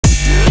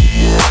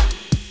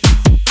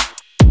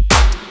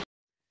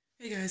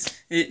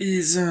Guys, it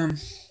is the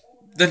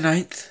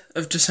 9th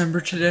of December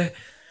today.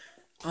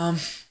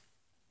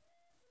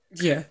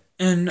 Yeah,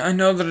 and I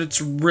know that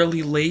it's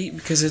really late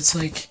because it's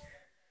like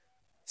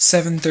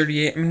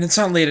 7:38. I mean, it's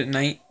not late at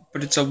night,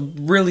 but it's a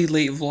really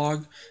late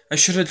vlog. I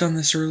should have done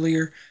this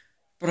earlier,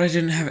 but I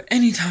didn't have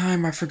any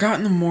time. I forgot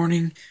in the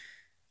morning.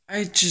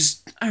 I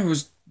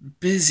was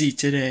busy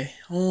today.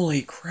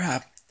 Holy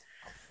crap.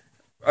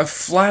 I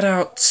flat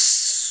out,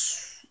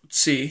 let's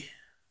see,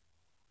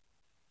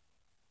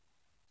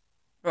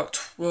 about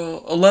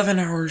 11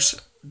 hours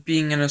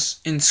being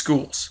in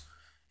schools.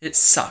 It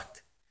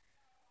sucked.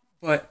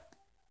 But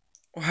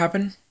what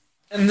happened?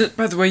 And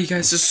by the way, you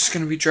guys, this is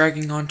going to be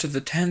dragging on to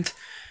the 10th.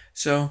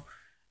 So,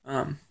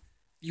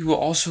 you will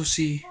also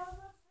see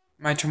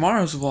my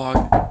tomorrow's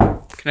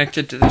vlog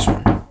connected to this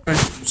one. Right,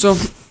 so,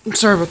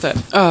 sorry about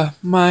that.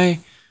 My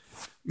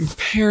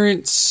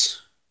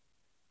parents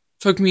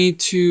took me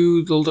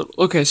to the little...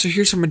 Okay, so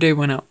here's how my day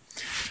went out.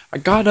 I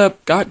got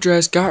up, got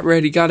dressed, got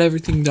ready, got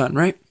everything done,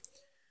 right?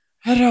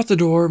 Headed out the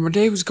door, my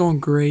day was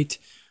going great,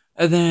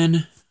 and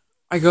then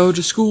I go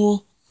to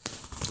school,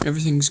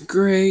 everything's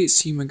great,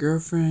 see my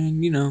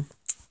girlfriend, you know,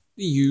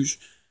 the usual,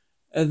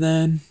 and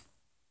then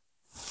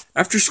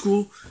after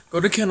school, go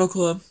to Kennel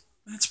Club,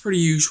 that's pretty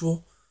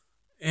usual,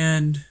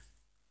 and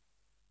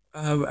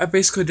I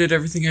basically did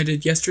everything I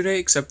did yesterday,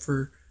 except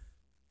for,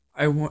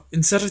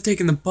 instead of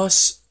taking the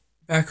bus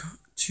back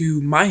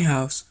to my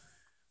house,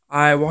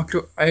 I was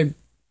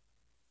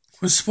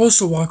supposed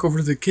to walk over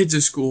to the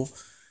kids' school,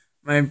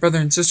 my brother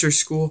and sister's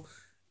school,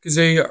 because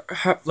they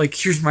have, like,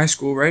 here's my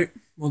school, right?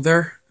 Well,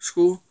 their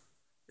school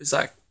is,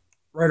 like,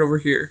 right over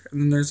here,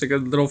 and then there's, like, a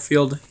little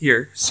field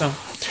here, so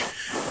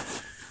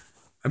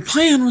my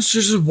plan was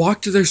to just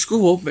walk to their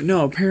school, but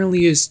no,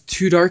 apparently it's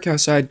too dark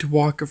outside to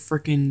walk a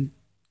freaking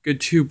good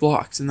 2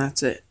 blocks, and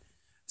that's it.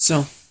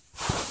 So,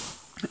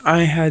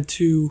 I had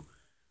to,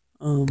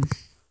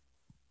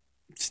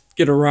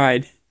 get a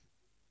ride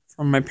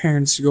from my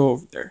parents to go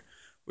over there,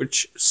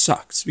 which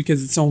sucks,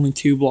 because it's only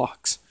 2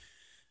 blocks.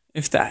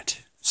 If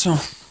that. So,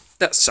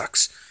 that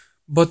sucks.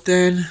 But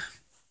then,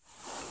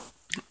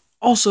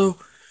 also,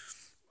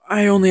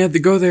 I only had to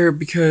go there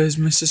because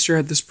my sister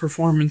had this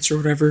performance or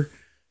whatever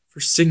for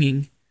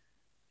singing,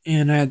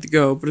 and I had to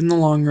go. But in the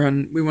long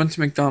run, we went to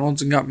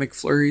McDonald's and got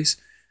McFlurries,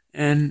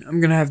 and I'm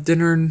gonna have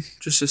dinner in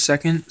just a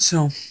second,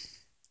 so,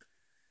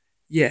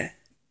 yeah.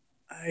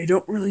 I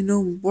don't really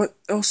know what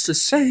else to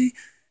say,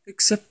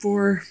 except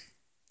for,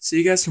 see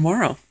you guys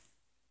tomorrow.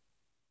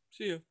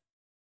 See you.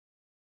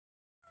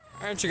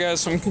 Alright, you guys,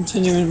 so I'm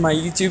continuing my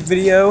YouTube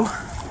video.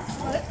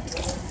 What?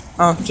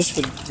 Oh, just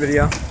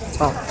video.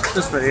 Oh,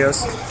 just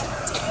videos.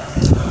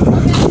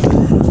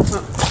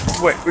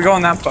 Oh, wait, we go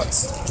on that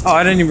bus. Oh,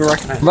 I didn't even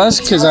recognize the bus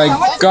because I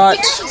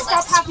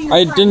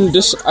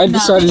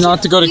decided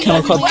not to go to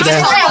Kennel Club today.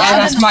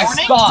 That's my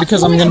spot.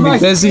 Because I'm gonna be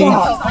busy.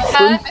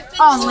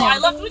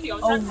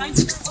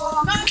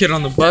 Kid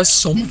on the bus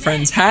stole my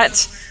friend's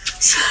hat.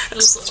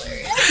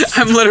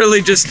 I'm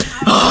literally just,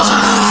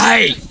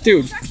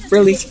 dude,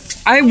 really?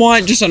 I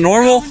want just a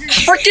normal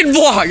freaking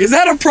vlog. Is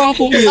that a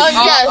problem?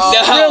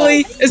 Yes.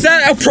 Really? Is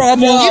that a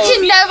problem? You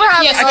can never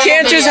have. I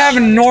can't just have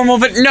a normal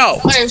video. No.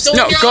 Okay, so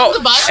no, go.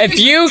 If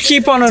you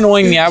keep on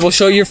annoying me, I will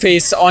show your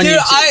face on YouTube.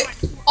 I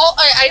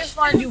just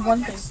want to do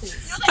one thing, please.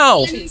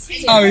 No.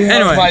 Oh, yeah.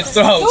 Anyway, My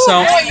throat.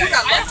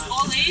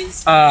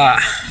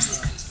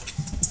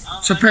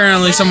 So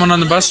apparently someone on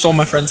the bus stole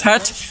my friend's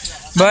hat.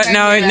 But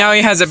now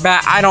he has it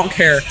back. I don't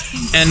care.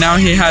 And now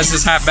he has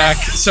his hat back.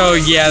 So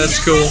yeah, that's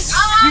cool.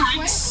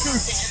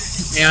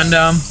 And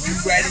You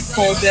ready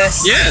for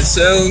this? yeah,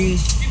 so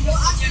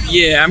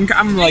yeah,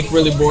 I'm like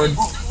really bored.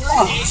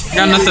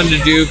 Got nothing to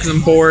do because I'm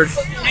bored.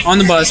 On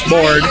the bus,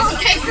 bored.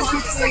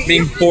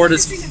 Being bored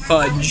as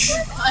fudge.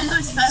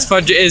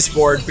 Fudge is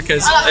bored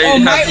because I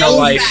have no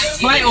life.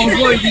 My old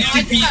boy used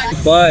to be.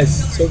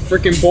 Bus, so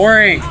freaking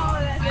boring.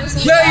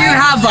 There you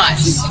have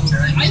us.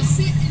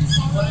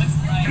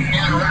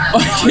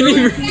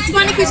 It's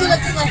funny because you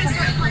look like.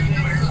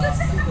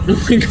 Oh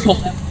my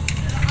god.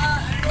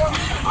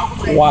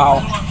 Wow.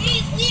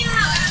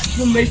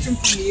 Information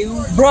from you.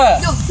 Bruh.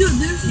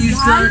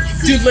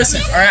 Dude,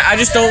 listen, alright? I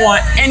just don't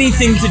want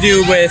anything to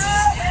do with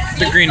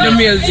the green The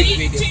video. music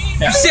video.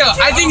 Yeah. Still,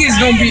 I think it's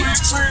gonna be.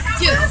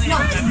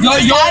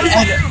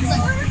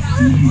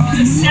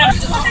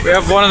 We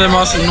have one of the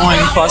most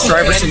annoying bus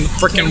drivers in the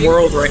freaking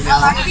world right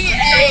now.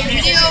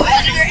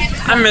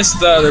 I miss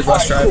the other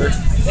bus driver.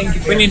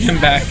 We need him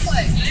back.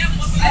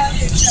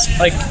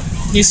 Like,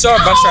 he's still a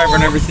bus driver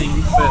and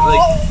everything, but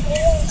like...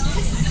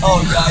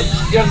 Oh god,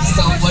 you don't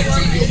sound like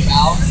your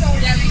mouth.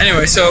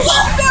 Anyway, so,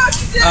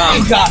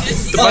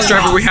 the bus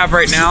driver we have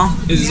right now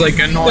is like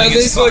So annoying this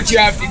as is fuck. what you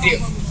have to do.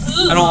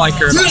 I don't like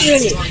her.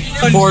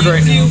 I'm bored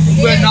right now.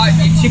 We're not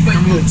YouTube, but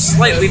I'm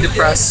slightly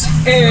depressed.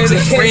 and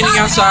It's raining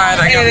outside,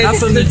 I got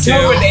nothing to do.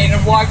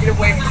 Walking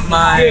away from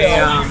My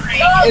and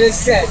it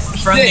says,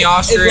 friend the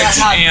Ostrich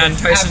and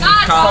Tyson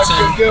Thompson,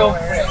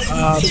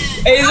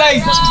 It's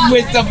like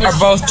with are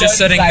both just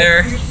sitting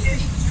there.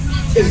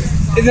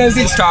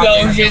 He's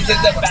talking. Explosions in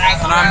the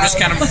back. And I'm just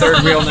kind of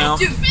third wheel now.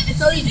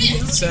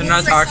 So they're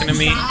not talking to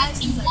me.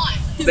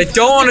 They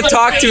don't want to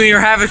talk to me or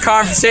have a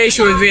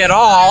conversation with me at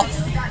all.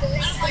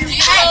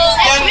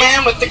 Young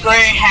man with the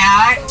gray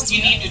hat,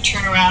 you need to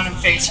turn around and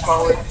face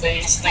forward,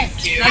 please.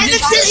 Thank you.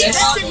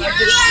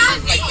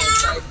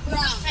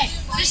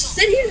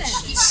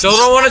 Still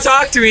don't want to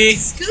talk to me.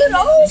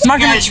 You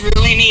guys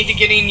really need to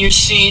get in your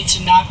seats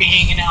and not be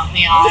hanging out in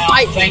the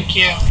aisle. Thank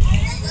you.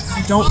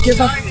 I don't give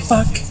a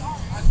fuck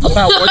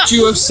about what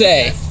you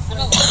say.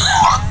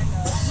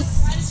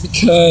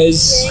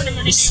 Because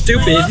you're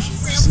stupid.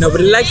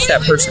 Nobody likes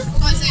that person.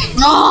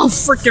 Oh,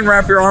 freaking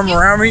wrap your arm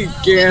around me,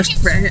 gas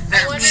bang,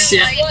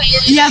 shit.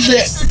 Yeah,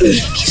 but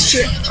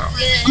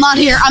I'm not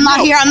here. I'm not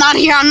here. I'm not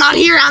here. I'm not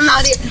here. I'm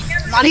not here.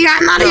 I'm not here.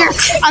 I'm not here.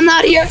 I'm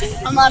not here.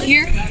 I'm not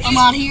here. I'm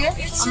not here.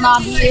 I'm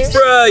not here.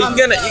 Bro, you're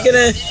gonna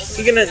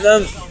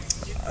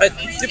what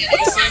the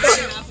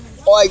fuck?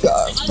 Oh my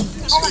god.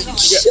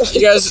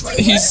 You guys,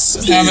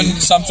 he's having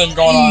something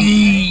going on.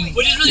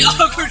 Which is really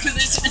awkward because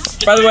it's.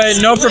 By the way,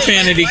 no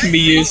profanity can be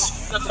used.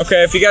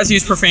 Okay, if you guys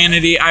use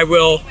profanity, I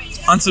will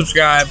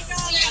unsubscribe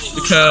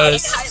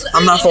because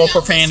I'm not full of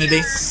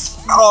profanity.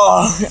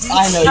 Oh,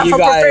 I know Not you for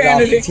got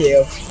profanity. it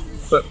too.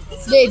 But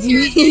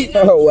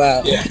Oh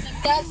wow. yeah,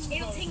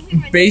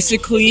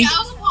 basically,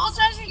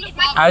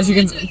 as you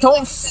can,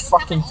 don't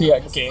fucking be a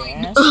gay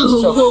ass.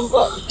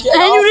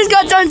 And you just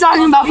got done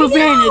talking about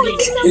profanity.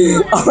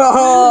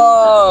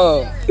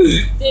 Oh.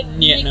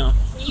 Yeah, no.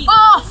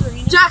 Oh,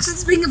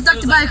 Jackson's being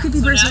abducted by a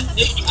creepy person.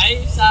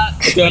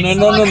 No.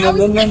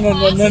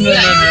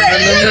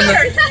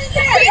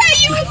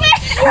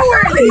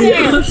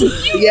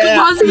 Yeah.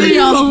 Pause the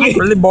video.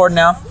 Really bored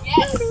now.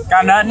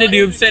 Got nothing to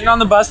do. I'm sitting on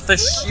the bus with a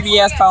shitty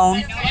ass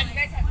phone.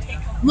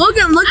 Look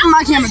at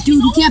my camera,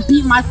 dude. You can't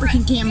beat my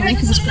freaking camera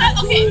because it's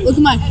crap. Look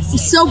at mine.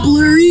 It's so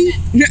blurry.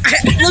 Look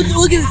at this.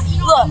 Look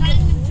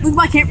at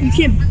my camera. You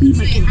can't beat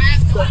my camera.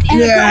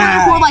 And it's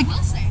only for like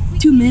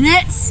 2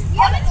 minutes.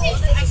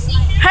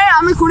 Hey,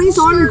 I'm recording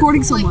someone.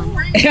 Recording someone.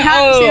 Say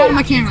hi to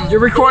my camera. You're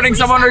recording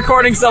someone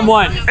recording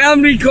someone.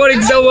 I'm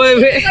recording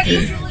someone.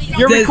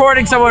 You're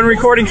recording someone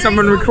recording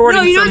someone recording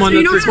No, you know someone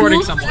what's- that's you know recording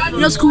what's someone. You know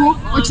what's cool?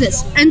 Watch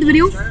this. End the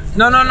video.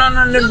 No,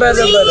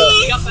 better.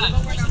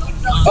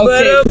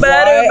 Okay,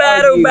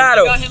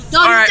 Battle. No,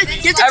 Alright,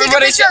 you have to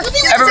everybody, take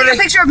a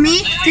picture of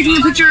me, taking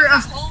a picture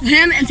of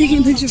him, and taking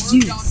a picture of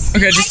you.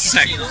 Okay, just a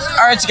second.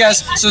 Alright, you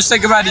guys, so say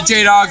goodbye to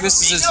J-Dog.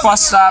 This is his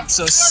bus stop,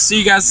 so see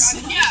you guys.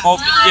 Oh,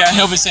 yeah,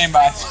 he'll be saying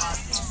bye.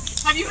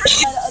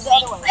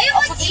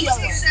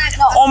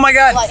 Oh my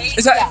god,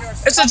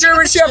 it's a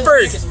German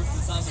Shepherd.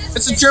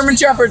 It's a German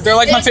Shepherd. They're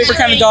like my favorite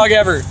kind of dog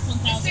ever.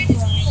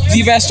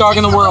 The best dog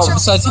in the world,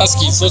 besides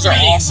Huskies. Those are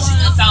awesome.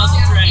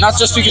 Not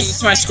just because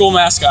it's my school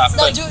mascot,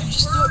 but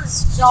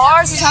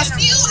Ours is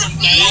husky.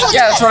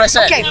 yeah, that's what I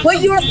said. Okay,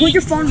 put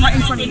your phone right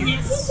in front of you.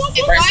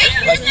 Right,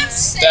 like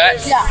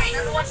that. Yeah.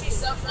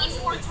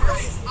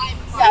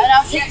 Yeah, and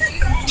I'll take.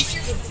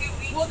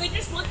 Well, they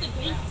just let the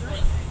drink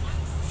drink.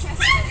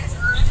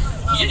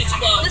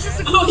 This is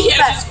the coolest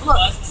best.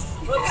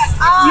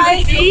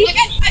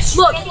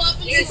 Look,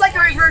 it's like a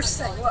reverse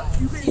thing. Look,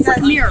 it's like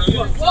a mirror.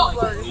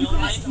 Look,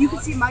 you can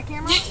see my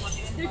camera.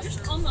 They're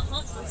just on the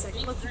hunt.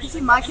 Look, you can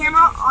see my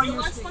camera on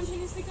your screen.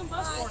 Spontaneously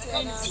combust.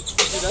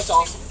 That's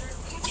awesome.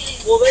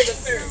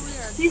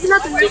 See, isn't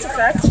that the weirdest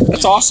effect?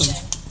 That's awesome.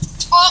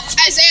 Oh,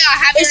 Isaiah, I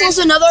have It's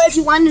also another, if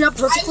you line it up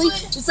perfectly,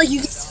 it's like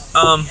you.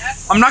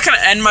 I'm not gonna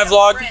end my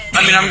vlog.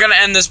 I mean, I'm gonna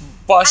end this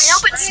bus. I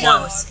hope it one.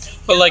 snows.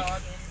 But like,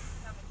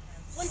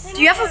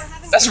 Do you have a?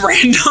 that's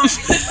random.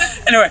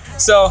 Anyway,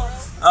 so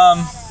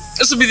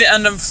this will be the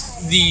end of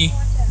the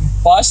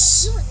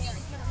bus.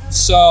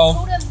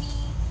 So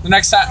the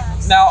next time,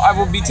 now I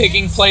will be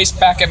taking place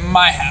back at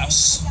my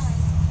house.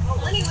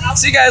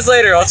 See you guys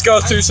later. Let's go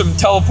through some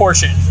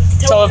teleportation.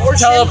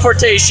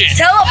 Teleportation.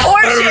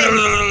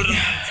 Teleportation!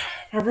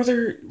 My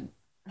brother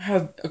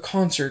had a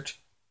concert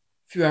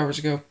a few hours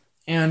ago,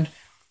 and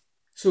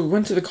so we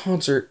went to the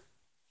concert,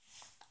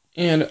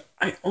 and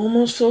I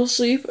almost fell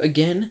asleep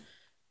again,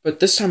 but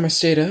this time I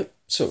stayed up,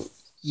 so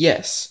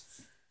yes.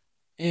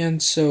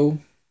 And so,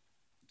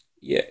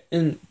 yeah,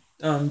 and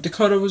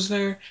Dakota was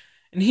there,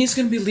 and he's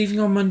gonna be leaving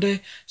on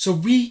Monday, so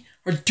we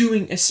are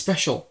doing a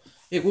special.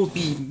 It will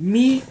be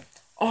me,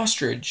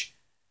 Ostrich,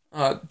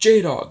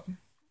 J-Dog,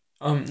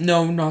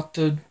 no, not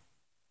the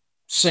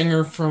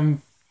singer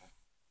from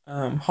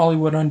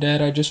Hollywood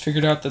Undead. I just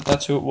figured out that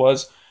that's who it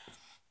was.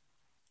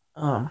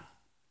 And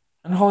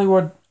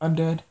Hollywood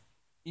Undead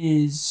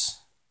is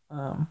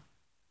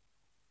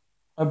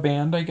a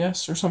band, I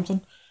guess, or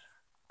something.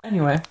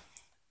 Anyway,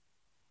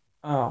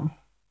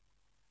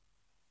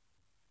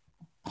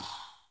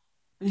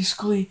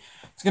 basically,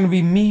 it's gonna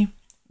be me,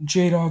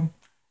 J-Dog.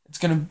 It's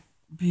gonna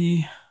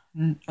be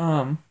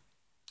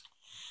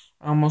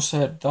I almost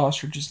said the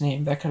ostrich's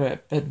name. That could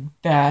have been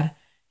bad.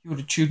 He would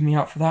have chewed me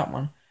out for that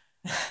one.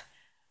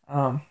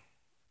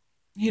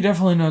 He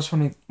definitely knows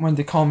when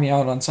they call me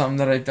out on something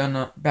that I've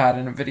done bad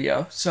in a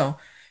video. So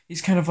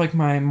he's kind of like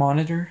my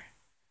monitor.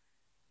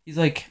 He's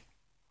like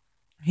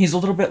He's a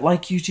little bit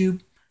like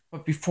YouTube,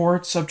 but before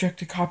it's subject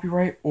to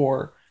copyright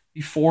or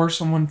before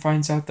someone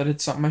finds out that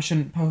it's something I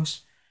shouldn't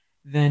post,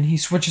 then he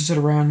switches it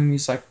around and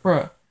he's like,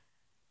 bruh,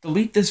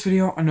 delete this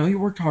video. I know you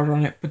worked hard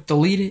on it, but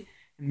delete it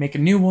and make a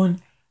new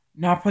one,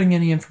 not putting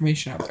any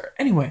information out there.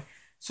 Anyway,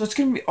 so it's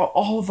going to be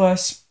all of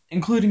us,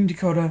 including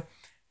Dakota,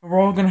 and we're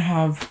all going to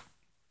have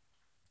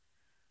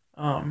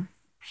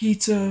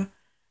pizza,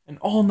 an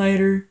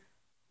all-nighter,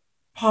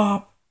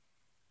 pop,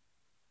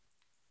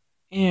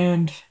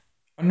 and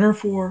a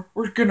Nerf war.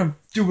 We're going to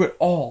do it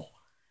all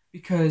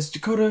because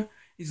Dakota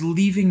is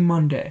leaving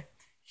Monday.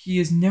 He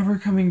is never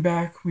coming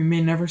back. We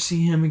may never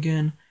see him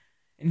again.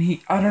 And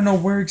I don't know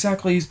where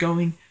exactly he's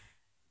going.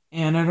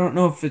 And I don't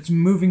know if it's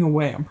moving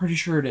away. I'm pretty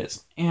sure it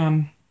is.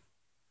 And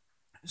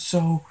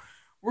so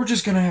we're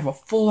just going to have a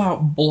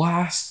full-out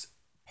blast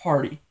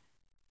party.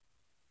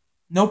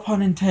 No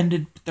pun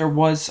intended, but there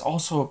was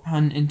also a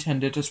pun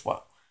intended as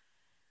well.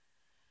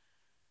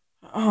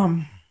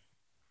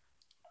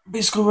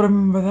 Basically what I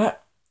mean by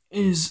that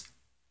is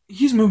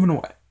he's moving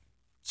away.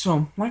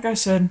 So, like I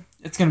said,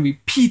 it's going to be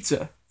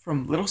pizza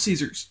from Little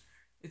Caesars.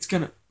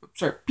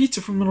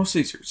 Pizza from Little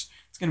Caesars.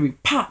 It's going to be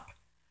pop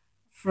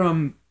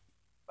from,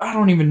 I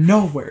don't even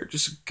know where,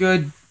 just a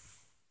good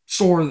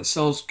store that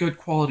sells good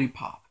quality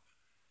pop.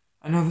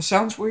 I know this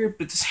sounds weird,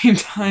 but at the same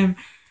time,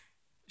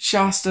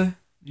 Shasta,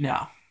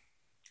 no.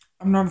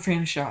 I'm not a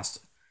fan of Shasta.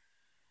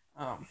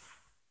 But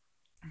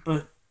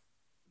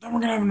then we're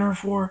going to have a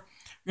Nerf war.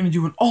 We're going to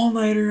do an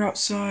all-nighter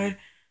outside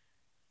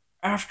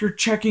after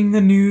checking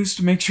the news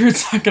to make sure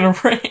it's not going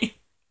to rain.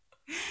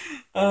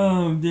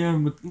 Yeah,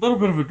 I'm a little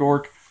bit of a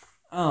dork.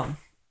 But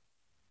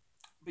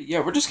yeah,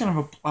 we're just going to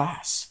have a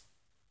blast.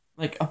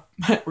 Like,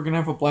 we're going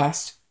to have a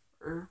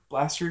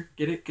blaster,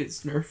 get it?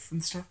 Because Nerf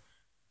and stuff.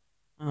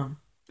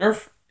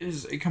 Nerf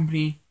is a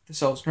company that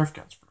sells Nerf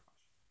guns, pretty much.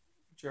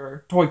 Which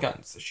are toy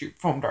guns that shoot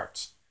foam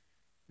darts.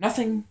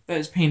 Nothing that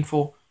is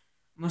painful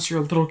unless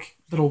you're a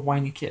little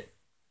whiny kid.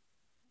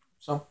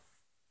 So,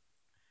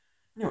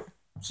 anyway,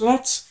 so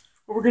that's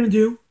what we're going to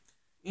do.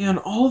 And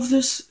all of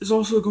this is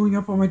also going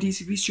up on my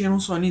DC Beast channel,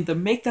 so I need to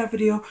make that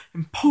video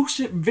and post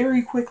it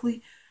very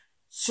quickly.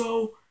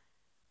 So,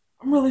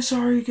 I'm really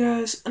sorry,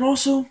 guys. And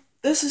also,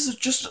 this is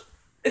just,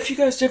 if you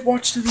guys did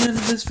watch to the end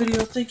of this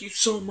video, thank you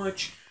so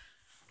much.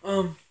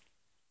 It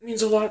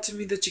means a lot to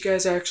me that you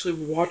guys actually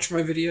watch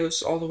my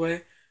videos all the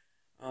way.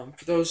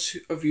 For those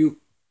of you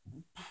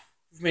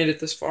who've made it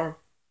this far.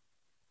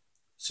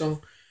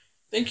 So,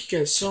 thank you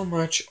guys so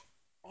much.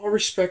 All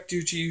respect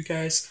due to you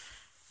guys.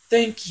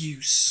 Thank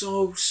you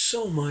so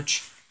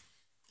much.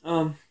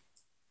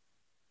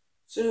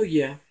 So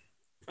yeah.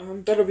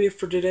 That'll be it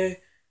for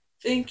today.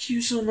 Thank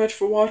you so much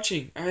for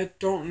watching. I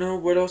don't know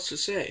what else to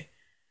say.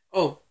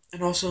 Oh,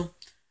 and also,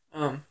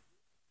 the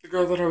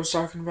girl that I was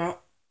talking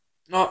about,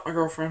 not my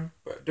girlfriend,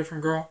 but a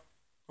different girl.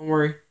 Don't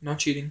worry, not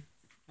cheating.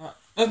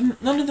 None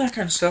of that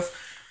kind of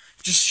stuff.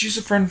 Just, she's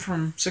a friend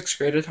from 6th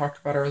grade. I talked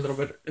about her a little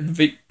bit in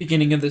the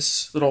beginning of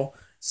this little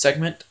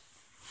segment.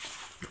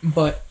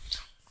 But,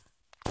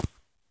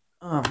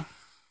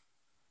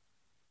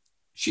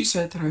 she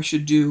said that I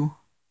should do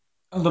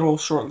a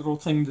short little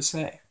thing to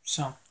say.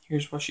 So,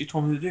 here's what she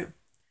told me to do.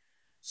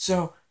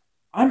 So,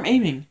 I'm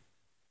aiming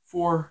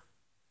for,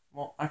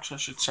 well, actually I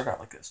should start out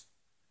like this.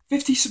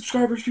 50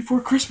 subscribers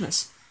before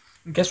Christmas.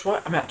 And guess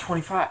what? I'm at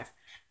 25.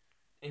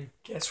 And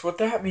guess what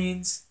that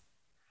means?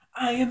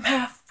 I am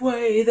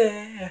halfway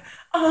there.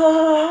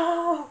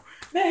 Oh,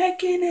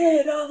 making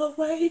it all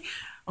the way.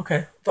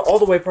 Okay, the all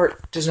the way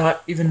part does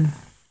not even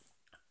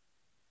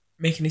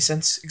make any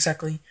sense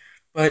exactly.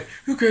 But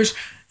who cares?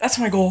 That's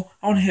my goal.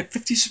 I want to hit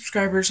 50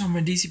 subscribers on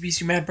my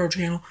DCBC Mad Bro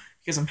channel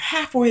because I'm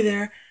halfway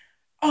there.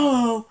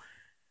 Oh,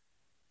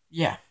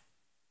 yeah.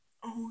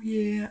 Oh,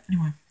 yeah.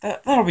 Anyway,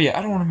 that'll be it.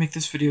 I don't want to make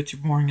this video too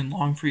boring and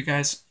long for you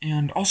guys.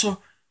 And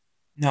also,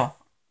 no.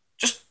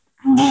 Just,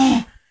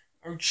 I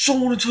just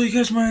don't want to tell you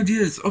guys my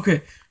ideas.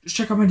 Okay, just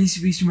check out my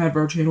DCBC Mad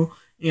Bro channel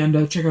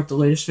and check out the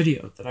latest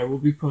video that I will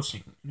be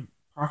posting in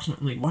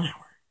approximately 1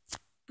 hour.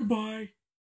 Goodbye.